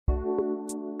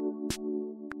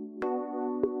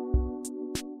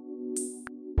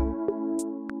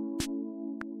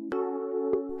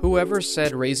Whoever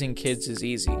said raising kids is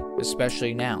easy,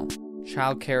 especially now?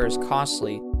 Childcare is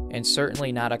costly and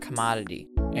certainly not a commodity,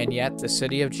 and yet the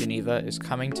City of Geneva is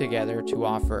coming together to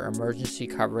offer emergency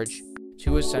coverage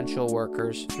to essential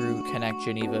workers through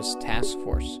ConnectGeneva's Task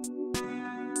Force.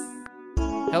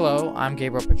 Hello, I'm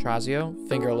Gabriel Petrazio,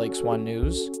 Finger Lakes One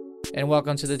News, and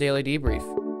welcome to the Daily Debrief,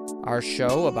 our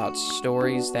show about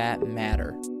stories that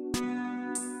matter.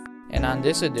 And on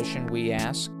this edition, we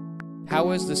ask,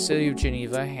 how is the City of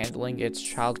Geneva handling its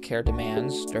childcare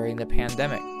demands during the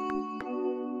pandemic?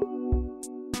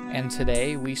 And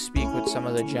today, we speak with some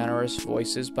of the generous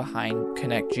voices behind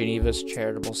ConnectGeneva's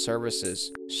charitable services,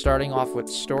 starting off with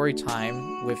story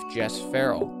time with Jess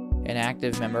Farrell, an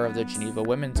active member of the Geneva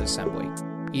Women's Assembly.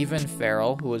 Even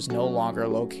Farrell, who is no longer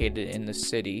located in the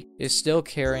city, is still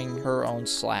carrying her own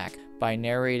slack by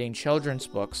narrating children's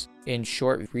books in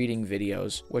short reading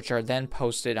videos, which are then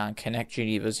posted on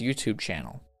ConnectGeneva's YouTube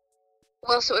channel.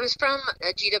 Well, so it was from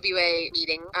a GWA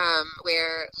meeting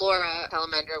where Laura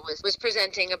Salamander was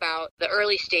presenting about the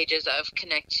early stages of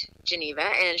Connect Geneva,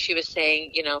 and she was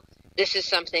saying, this is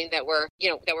something that we're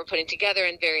putting together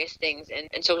in various things.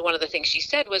 And so one of the things she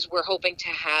said was, we're hoping to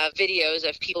have videos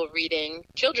of people reading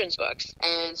children's books.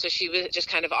 And so she was just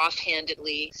kind of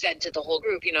offhandedly said to the whole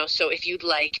group, so if you'd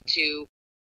like to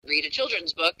read a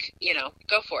children's book,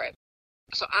 go for it.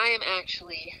 So I am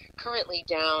actually currently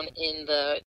down in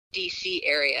the DC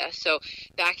area. So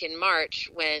back in March,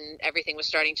 when everything was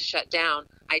starting to shut down,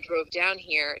 I drove down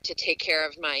here to take care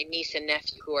of my niece and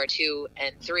nephew, who are 2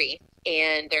 and 3.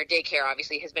 And their daycare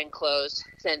obviously has been closed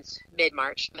since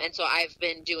mid-March. And so I've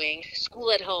been doing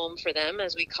school at home for them,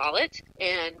 as we call it.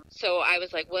 And so I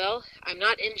was like, well, I'm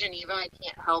not in Geneva. I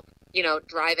can't help,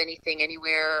 drive anything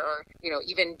anywhere or,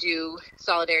 even do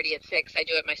Solidarity at 6. I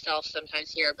do it myself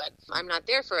sometimes here, but I'm not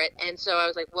there for it. And so I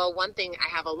was like, well, one thing I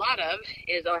have a lot of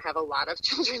is I have a lot of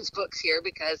children's books here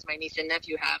because my niece and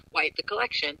nephew have quite the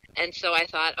collection. And so I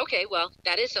thought, okay, well,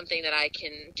 that is something that I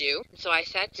can do. So I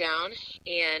sat down,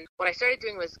 and what I started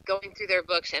doing was going through their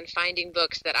books and finding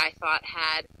books that I thought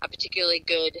had a particularly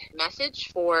good message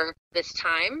for this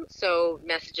time. So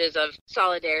messages of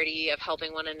solidarity, of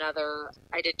helping one another.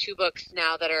 I did 2 books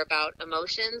now that are about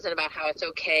emotions and about how it's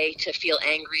okay to feel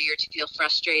angry or to feel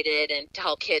frustrated and to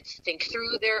help kids think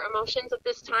through their emotions at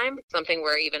this time, something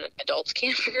where even adults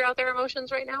can't figure out their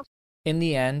emotions right now. In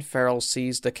the end, Farrell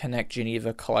sees the Connect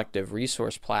Geneva collective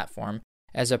resource platform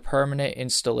as a permanent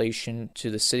installation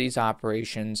to the city's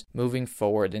operations moving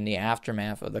forward in the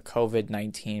aftermath of the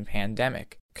COVID-19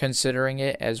 pandemic, considering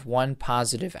it as one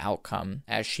positive outcome,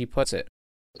 as she puts it.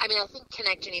 I think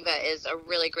Connect Geneva is a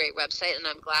really great website, and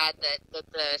I'm glad that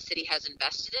the city has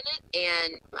invested in it.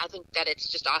 And I think that it's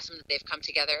just awesome that they've come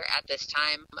together at this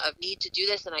time of need to do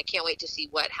this, and I can't wait to see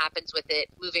what happens with it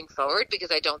moving forward,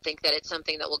 because I don't think that it's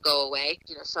something that will go away.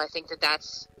 So I think that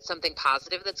that's something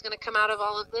positive that's going to come out of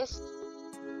all of this.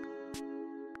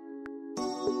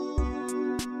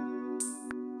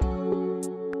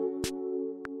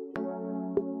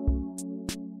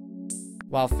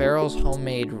 While Farrell's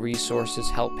homemade resources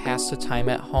help pass the time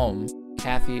at home,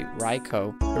 Kathy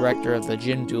Ryko, director of the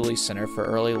Jim Dooley Center for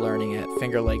Early Learning at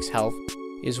Finger Lakes Health,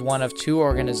 is one of 2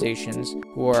 organizations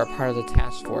who are a part of the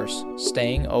task force,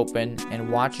 staying open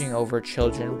and watching over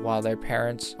children while their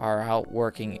parents are out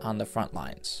working on the front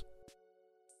lines.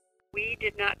 We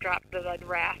did not drop to the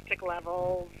drastic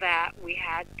level that we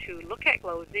had to look at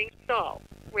closing. So,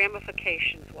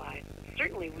 ramifications-wise,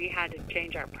 certainly we had to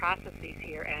change our processes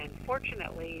here, and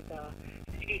fortunately the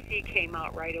CDC came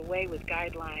out right away with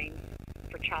guidelines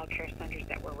for child care centers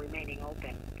that were remaining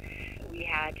open. We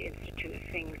had to institute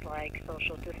things like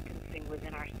social distancing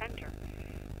within our center.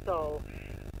 So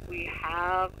we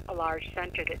have a large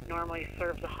center that normally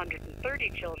serves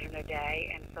 130 children a day,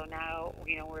 and so now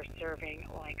we're serving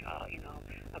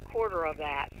a quarter of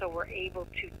that. So we're able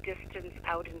to distance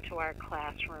out into our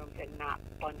classrooms and not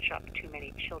bunch up too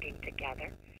many children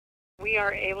together. We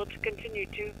are able to continue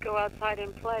to go outside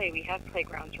and play. We have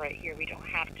playgrounds right here. We don't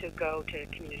have to go to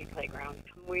community playgrounds.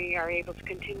 We are able to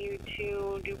continue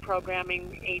to do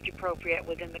programming age appropriate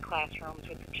within the classrooms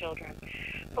with the children.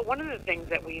 But one of the things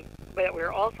that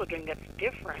we're also doing that's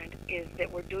different is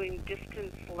that we're doing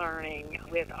distance learning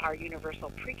with our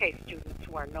universal pre-K students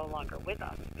who are no longer with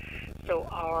us. So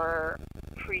our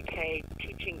pre-K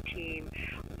teaching team,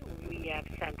 we have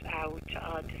sent out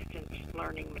distance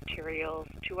learning materials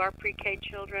to our pre-K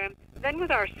children. Then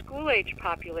with our school-age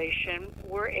population,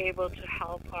 we're able to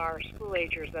help our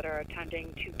school-agers that are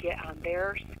attending to get on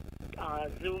their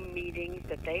Zoom meetings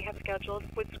that they have scheduled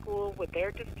with school with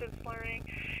their distance learning,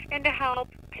 and to help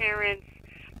parents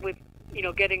with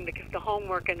getting the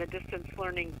homework and the distance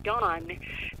learning done.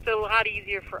 It's a lot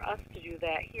easier for us to do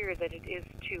that here than it is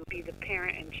to be the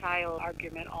parent and child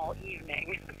argument all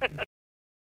evening.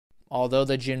 Although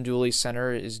the Jim Dooley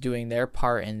Center is doing their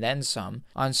part and then some,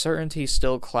 uncertainty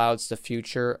still clouds the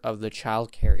future of the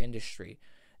childcare industry,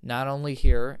 not only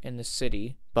here in the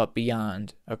city, but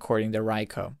beyond, according to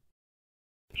RICO.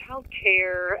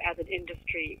 Childcare as an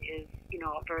industry is,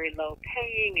 very low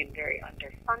paying and very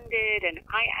underfunded, and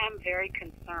I am very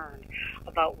concerned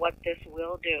about what this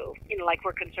will do. Like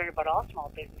we're concerned about all small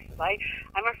businesses.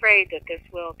 I'm afraid that this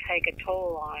will take a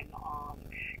toll on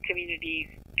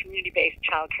community-based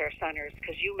childcare centers,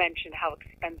 because you mentioned how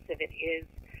expensive it is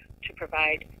to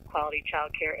provide quality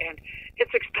childcare, and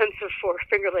it's expensive for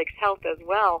Finger Lakes Health as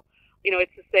well.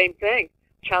 It's the same thing.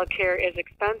 Childcare is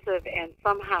expensive, and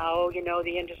somehow,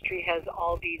 the industry has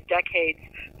all these decades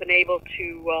been able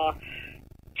to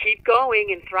keep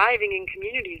going and thriving in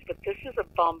communities. But this is a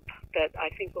bump that I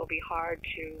think will be hard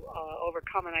to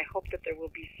overcome, and I hope that there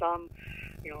will be some,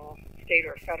 state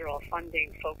or federal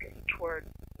funding focused toward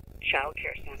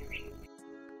childcare centers.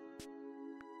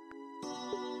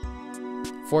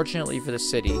 Fortunately for the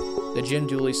city, the Jim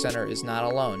Dooley Center is not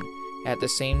alone. At the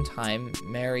same time,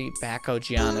 Mary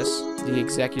Bakogiannis, the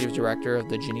executive director of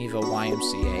the Geneva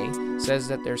YMCA, says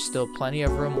that there's still plenty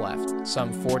of room left,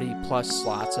 some 40-plus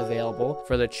slots available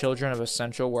for the children of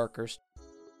essential workers.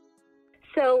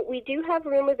 So we do have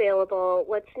room available.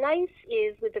 What's nice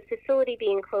is with the facility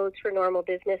being closed for normal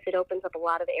business, it opens up a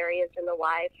lot of areas in the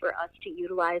Y for us to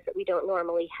utilize that we don't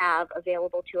normally have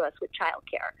available to us with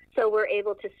childcare. So we're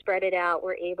able to spread it out.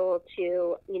 We're able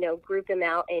to, group them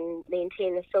out and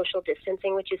maintain the social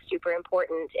distancing, which is super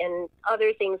important. And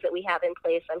other things that we have in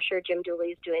place, I'm sure Jim Dooley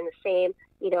is doing the same.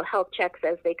 Health checks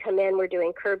as they come in. We're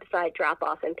doing curbside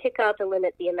drop-off and pickup to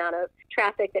limit the amount of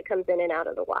traffic that comes in and out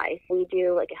of the Y. We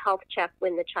do a health check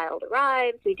when the child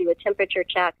arrives. We do a temperature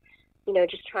check,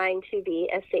 just trying to be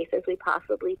as safe as we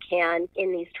possibly can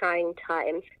in these trying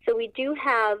times. So we do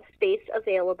have space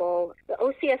available. The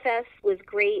OCFS was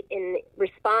great in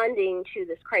responding to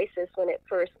this crisis when it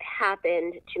first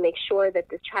happened to make sure that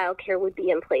the child care would be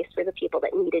in place for the people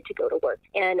that needed to go to work.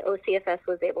 And OCFS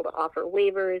was able to offer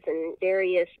waivers and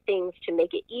various things to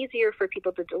make it easier for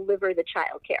people to deliver the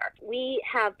child care. We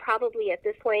have probably at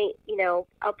this point,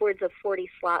 upwards of 40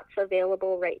 slots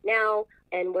available right now.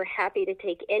 And we're happy to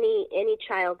take any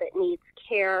child that needs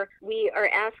care. We are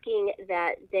asking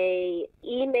that they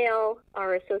email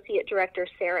our Associate Director,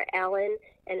 Sarah Allen,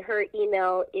 and her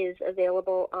email is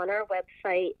available on our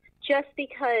website just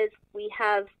because we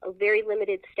have a very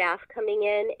limited staff coming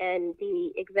in, and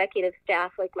the executive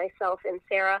staff, like myself and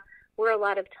Sarah, we're a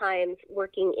lot of times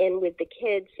working in with the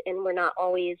kids, and we're not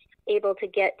always able to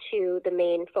get to the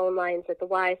main phone lines at the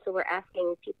Y, so we're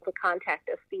asking people to contact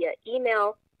us via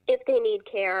email if they need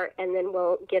care, and then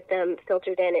we'll get them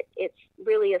filtered in. It's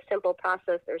really a simple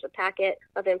process. There's a packet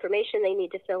of information they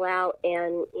need to fill out,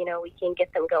 and, we can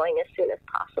get them going as soon as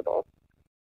possible.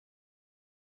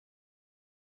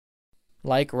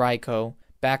 Like RICO,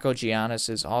 Bakogiannis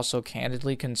is also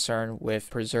candidly concerned with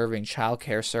preserving child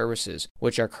care services,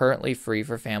 which are currently free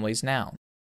for families now.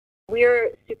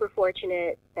 We're super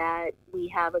fortunate that we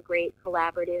have a great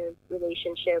collaborative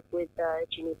relationship with the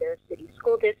Geneva City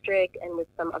School District and with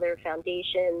some other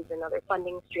foundations and other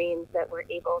funding streams that we're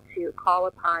able to call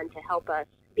upon to help us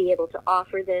be able to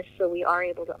offer this. So we are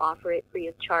able to offer it free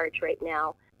of charge right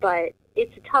now. But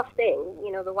it's a tough thing.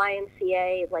 The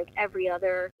YMCA, like every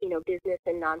other, business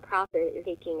and nonprofit, is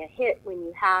taking a hit when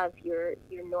you have your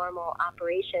normal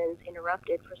operations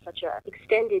interrupted for such an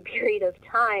extended period of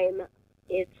time.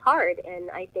 It's hard,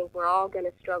 and I think we're all going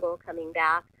to struggle coming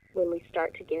back when we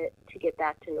start to get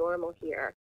back to normal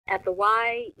here. At the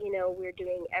Y, we're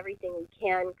doing everything we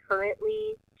can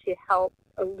currently to help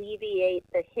alleviate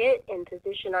the hit and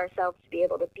position ourselves to be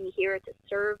able to be here to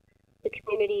serve the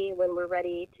community when we're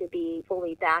ready to be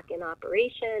fully back in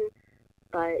operation.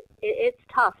 But it's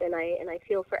tough, and I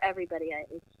feel for everybody.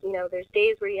 There's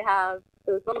days where you have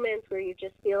those moments where you're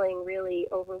just feeling really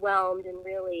overwhelmed and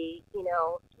really,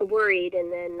 worried,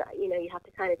 and then, you have to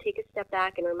kind of take a step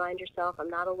back and remind yourself, I'm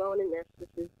not alone in this. This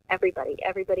is everybody.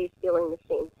 Everybody's feeling the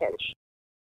same pinch.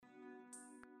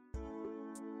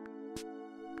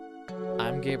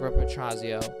 I'm Gabriel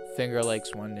Petrazio, Finger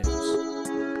Lakes 1 News.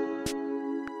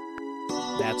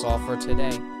 That's all for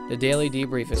today. The Daily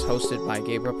Debrief is hosted by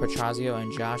Gabriel Petrazio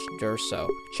and Josh Durso.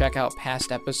 Check out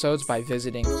past episodes by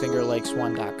visiting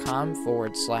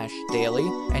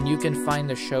fingerlakes1.com/daily, and you can find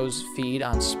the show's feed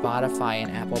on Spotify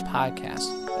and Apple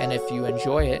Podcasts. And if you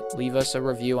enjoy it, leave us a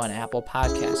review on Apple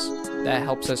Podcasts. That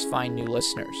helps us find new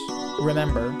listeners.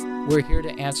 Remember, we're here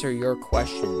to answer your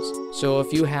questions. So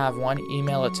if you have one,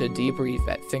 email it to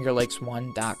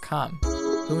debrief@fingerlakes1.com.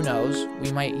 Who knows,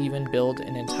 we might even build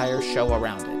an entire show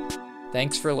around it.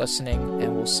 Thanks for listening,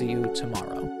 and we'll see you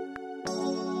tomorrow.